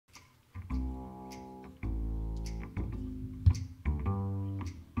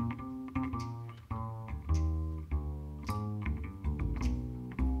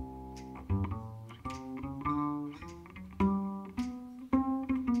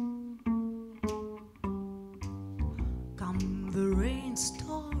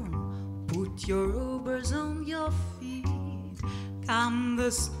rainstorm, put your rubbers on your feet. Come the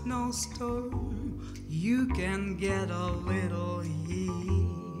snowstorm, you can get a little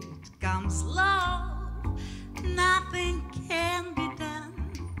heat. Comes love, nothing can be done.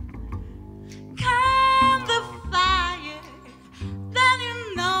 Come the fire, then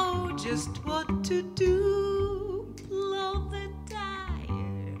you know just what to do. Blow the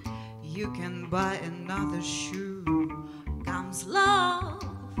tire, you can buy another shoe. Comes love,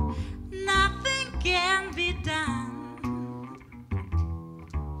 nothing can be done.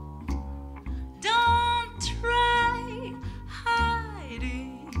 Don't try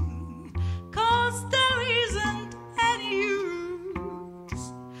hiding, 'cause there isn't any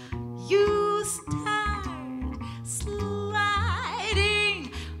use. You start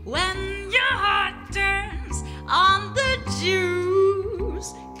sliding when your heart turns on the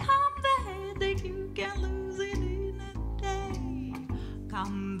juice. Come the headache, you can lose it in a day.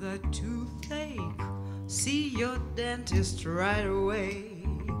 Come the toothache, see your dentist right away.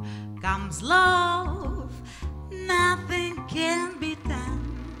 Comes love, nothing can be done.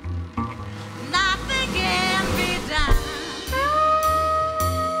 Nothing can be done.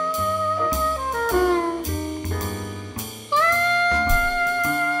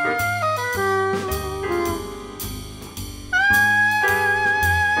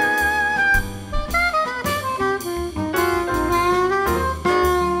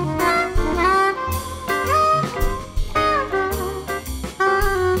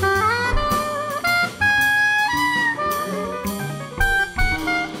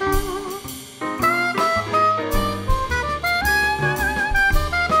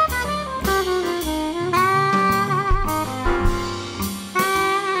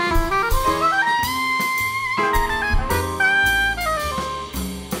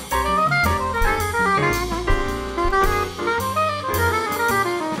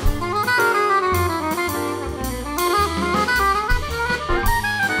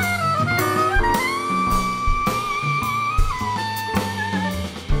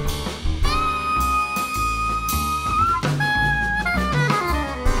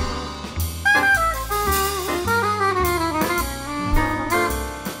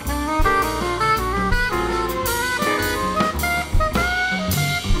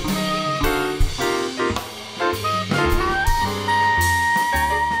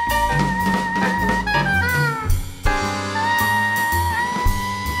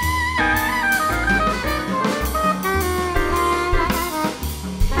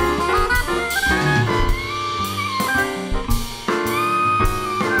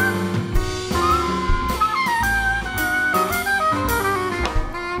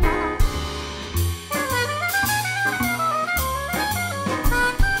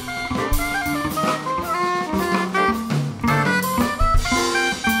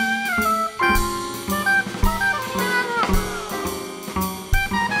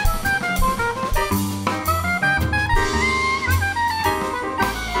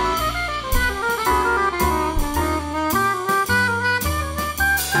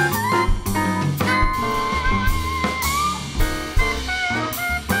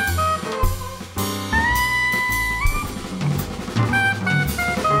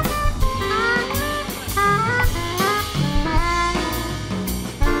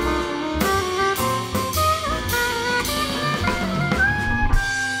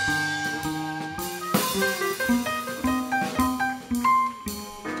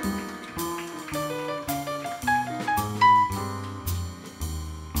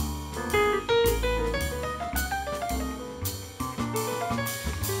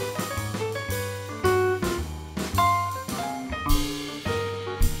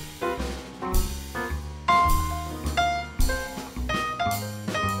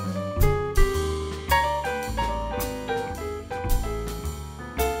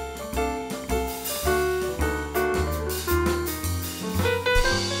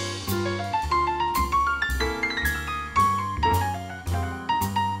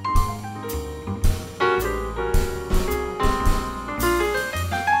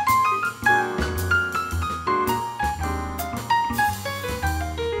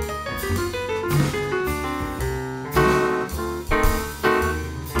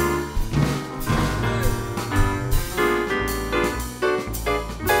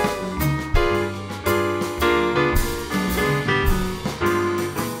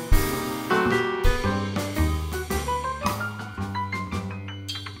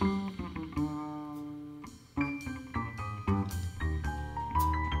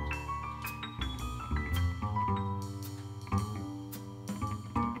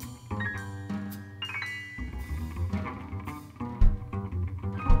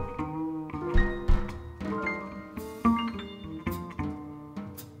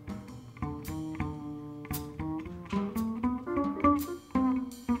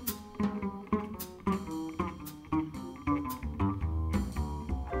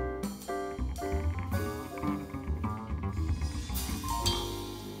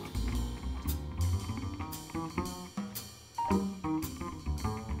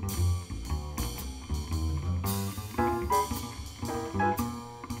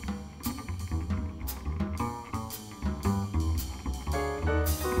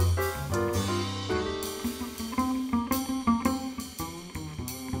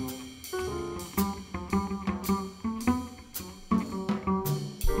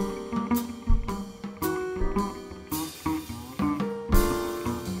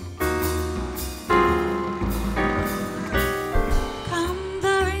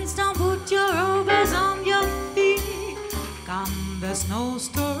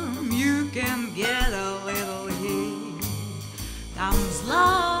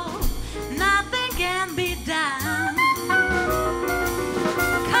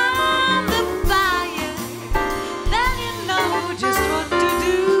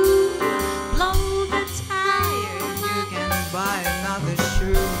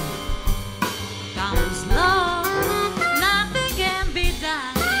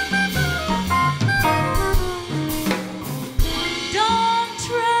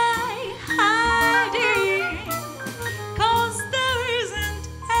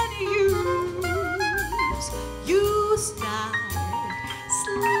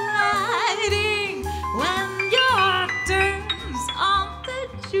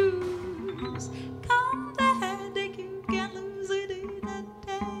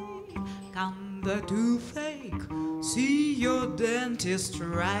 noticed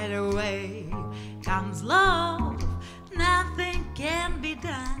right away. Comes love, nothing can be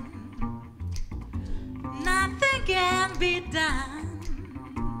done. Nothing can be done.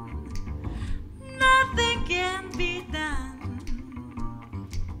 Nothing can be done.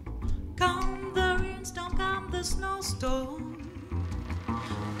 Come the rainstorm, come the snowstorm,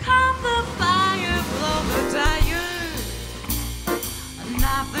 come the fire, blow the tire.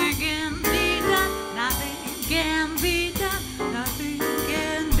 Nothing can be done. Nothing can be